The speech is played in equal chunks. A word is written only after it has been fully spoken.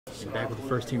You're back with the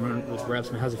first team run with reps.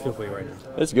 I mean, how's it feel for you right now?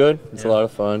 It's good. It's a lot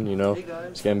of fun,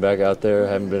 just getting back out there.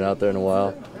 I haven't been out there in a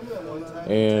while.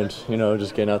 And,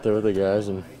 just getting out there with the guys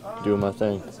and doing my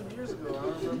thing.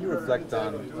 Can you reflect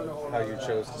on how you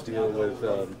chose to deal with,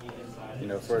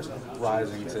 first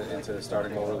rising into the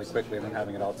starting role really quickly and then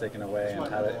having it all taken away, and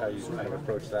how you kind of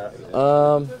approach that?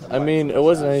 It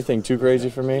wasn't anything too crazy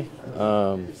for me.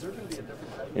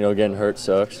 Getting hurt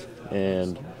sucks,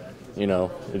 and,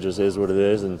 it just is what it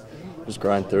is, and just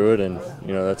grind through it, and,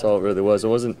 that's all it really was. It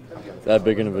wasn't that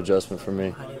big of an adjustment for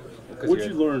me. What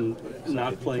did you learn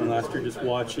not playing last year, just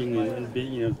watching and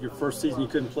being, your first season you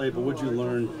couldn't play, but what did you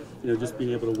learn, just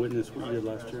being able to witness what you did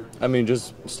last year?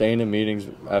 Just staying in meetings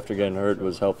after getting hurt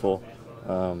was helpful.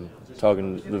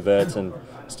 Talking to the vets and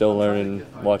still learning,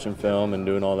 watching film and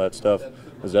doing all that stuff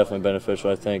was definitely beneficial.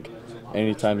 I think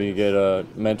anytime you get a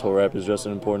mental rep is just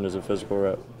as important as a physical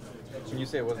rep. When you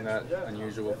say it wasn't that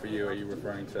unusual for you, are you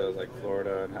referring to like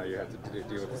Florida and how you have to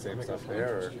deal with the same stuff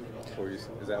there, or is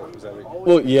that what you...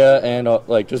 Well, yeah, and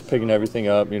just picking everything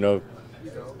up,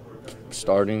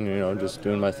 starting, just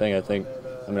doing my thing.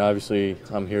 Obviously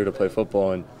I'm here to play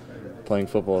football, and playing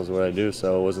football is what I do,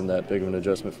 so it wasn't that big of an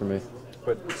adjustment for me.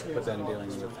 But then dealing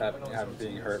with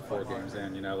being hurt 4 games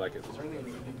in, you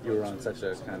were on such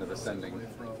a kind of ascending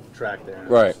track there, and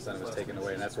right. Then it was taken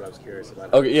away, and that's what I was curious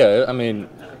about. Okay, yeah,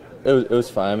 it was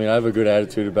fine. I have a good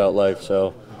attitude about life,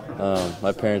 so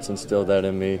my parents instilled that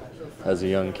in me as a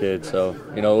young kid. So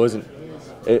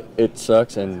it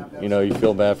sucks, and you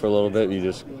feel bad for a little bit.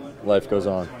 Life goes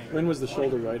on. When was the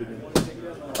shoulder right again?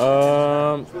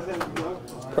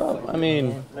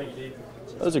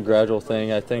 It was a gradual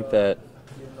thing. I think that.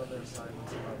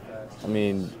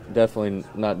 Definitely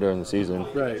not during the season.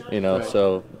 Right. Right.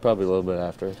 So probably a little bit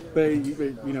after. But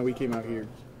we came out here.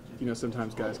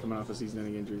 Sometimes guys coming off of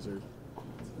season-ending injuries are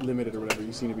limited or whatever.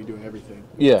 You seem to be doing everything.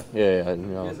 Yeah.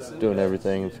 Doing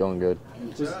everything and feeling good.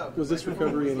 Was this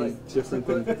recovery any different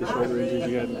than the shoulder injuries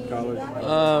you had in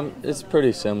college? It's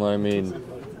pretty similar.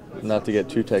 Not to get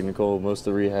too technical, most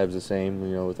of the rehab's the same.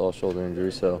 With all shoulder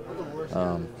injuries, so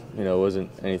it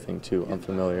wasn't anything too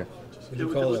unfamiliar. Did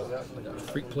you call it a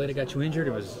freak play that got you injured?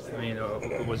 Or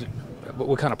was it?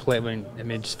 What kind of play?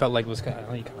 It just felt like it was kind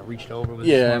of, you kind of reached over.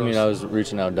 Yeah, I was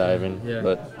reaching out diving,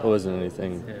 but it wasn't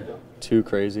anything too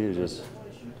crazy. It was just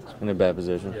in a bad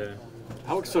position. Yeah.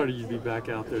 How excited are you to be back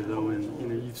out there, though,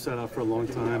 and you've sat out for a long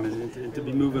time, and to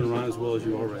be moving around as well as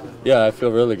you are right now? Yeah, I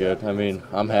feel really good.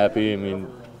 I'm happy.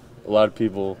 A lot of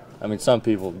people, some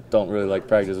people don't really like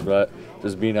practice, but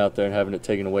just being out there and having it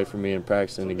taken away from me and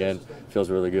practicing again feels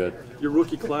really good. Your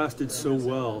rookie class did so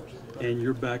well, and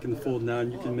you're back in the fold now,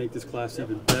 and you can make this class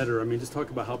even better. Just talk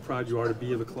about how proud you are to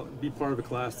be part of a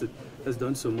class that has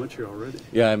done so much here already.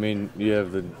 Yeah, you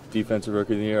have the defensive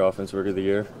rookie of the year, offensive rookie of the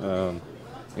year.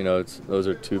 Those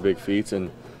are 2 big feats, and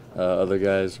other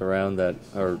guys around that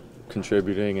are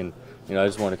contributing, and I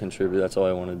just want to contribute. That's all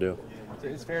I want to do.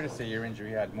 It's fair to say your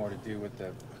injury had more to do with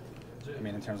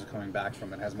in terms of coming back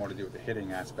from it, has more to do with the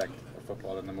hitting aspect of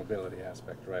football than the mobility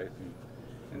aspect, right?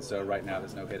 And so right now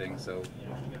there's no hitting, so...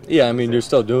 Yeah, you're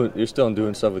still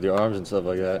doing stuff with your arms and stuff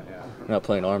like that. Yeah. You're not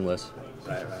playing armless.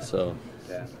 Right. So...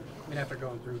 Yeah. After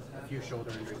going through a few shoulder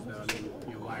injuries, though,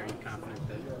 why are you confident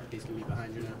that these can be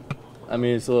behind you now?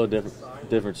 It's a little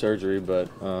different surgery, but,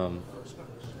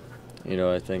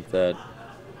 I think that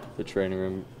the training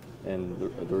room and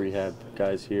the rehab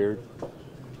guys here,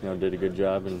 did a good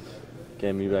job and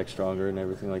getting me back stronger and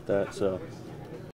everything like that. So